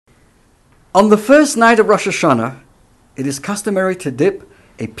On the first night of Rosh Hashanah, it is customary to dip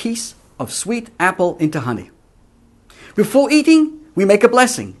a piece of sweet apple into honey. Before eating, we make a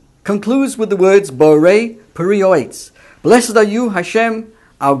blessing. Concludes with the words, Borei Peri Oetz. Blessed are you, Hashem,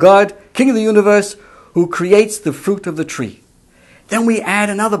 our God, King of the universe, who creates the fruit of the tree. Then we add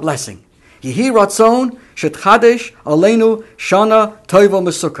another blessing. Yehi Ratzon Shetchadesh Aleinu Shana Toivo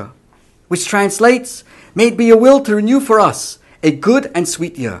Mesuka, which translates, may it be your will to renew for us a good and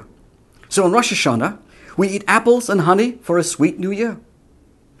sweet year. So on Rosh Hashanah, we eat apples and honey for a sweet new year.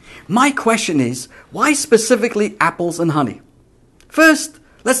 My question is, why specifically apples and honey? First,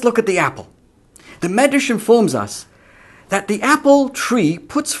 let's look at the apple. The Medrash informs us that the apple tree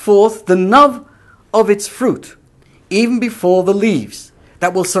puts forth the nub of its fruit, even before the leaves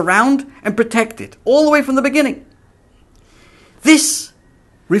that will surround and protect it, all the way from the beginning. This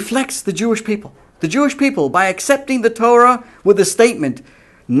reflects the Jewish people. The Jewish people, by accepting the Torah with the statement,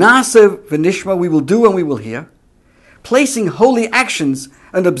 Na'aseh v'nishma, we will do and we will hear, placing holy actions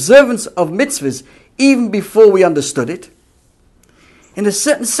and observance of mitzvahs even before we understood it. In a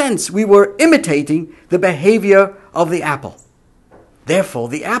certain sense, we were imitating the behavior of the apple. Therefore,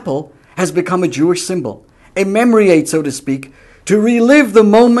 the apple has become a Jewish symbol, a memory aid, so to speak, to relive the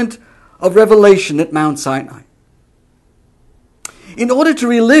moment of revelation at Mount Sinai. In order to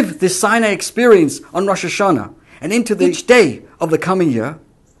relive this Sinai experience on Rosh Hashanah and into each day of the coming year,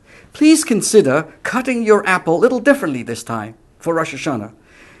 please consider cutting your apple a little differently this time for Rosh Hashanah.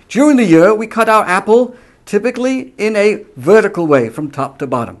 During the year, we cut our apple typically in a vertical way from top to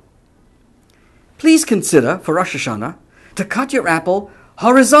bottom. Please consider for Rosh Hashanah to cut your apple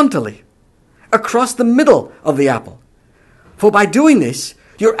horizontally across the middle of the apple. For by doing this,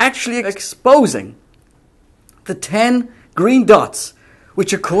 you're actually exposing the 10 green dots,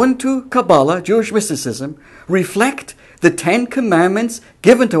 which according to Kabbalah, Jewish mysticism, reflect the 10 commandments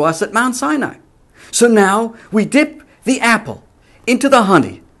given to us at Mount Sinai. So now we dip the apple into the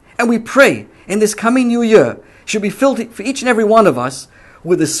honey, and we pray in this coming new year should be filled for each and every one of us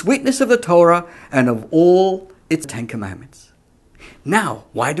with the sweetness of the Torah and of all its 10 commandments. Now,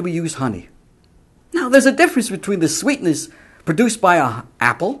 why do we use honey? Now, there's a difference between the sweetness produced by an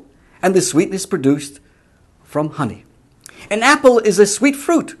apple and the sweetness produced from honey. An apple is a sweet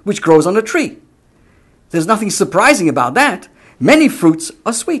fruit which grows on a tree. There's nothing surprising about that. Many fruits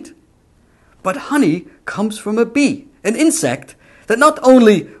are sweet. But honey comes from a bee, an insect that not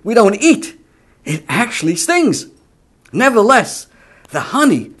only we don't eat, it actually stings. Nevertheless, the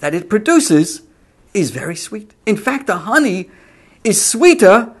honey that it produces is very sweet. In fact, the honey is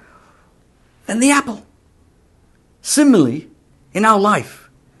sweeter than the apple. Similarly, in our life,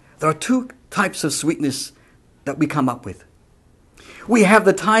 there are two types of sweetness that we come up with. We have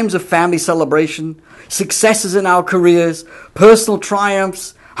the times of family celebration, successes in our careers, personal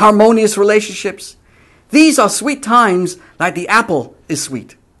triumphs, harmonious relationships. These are sweet times like the apple is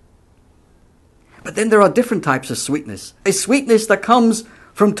sweet. But then there are different types of sweetness. A sweetness that comes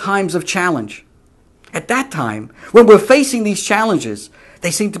from times of challenge. At that time, when we're facing these challenges,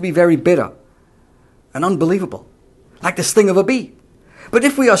 they seem to be very bitter and unbelievable, like the sting of a bee. But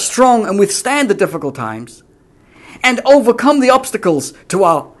if we are strong and withstand the difficult times and overcome the obstacles to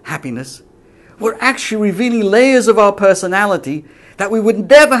our happiness, we're actually revealing layers of our personality that we would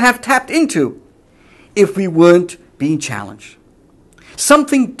never have tapped into if we weren't being challenged.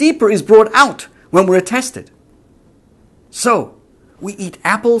 Something deeper is brought out when we're tested. So, we eat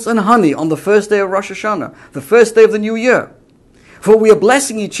apples and honey on the first day of Rosh Hashanah, the first day of the new year. For we are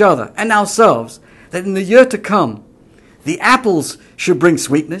blessing each other and ourselves that in the year to come, the apples should bring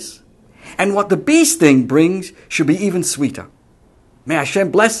sweetness, and what the bee sting brings should be even sweeter. May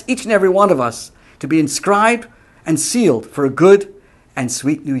Hashem bless each and every one of us to be inscribed and sealed for a good and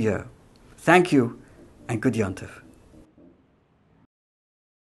sweet new year. Thank you, and good Yom Tov.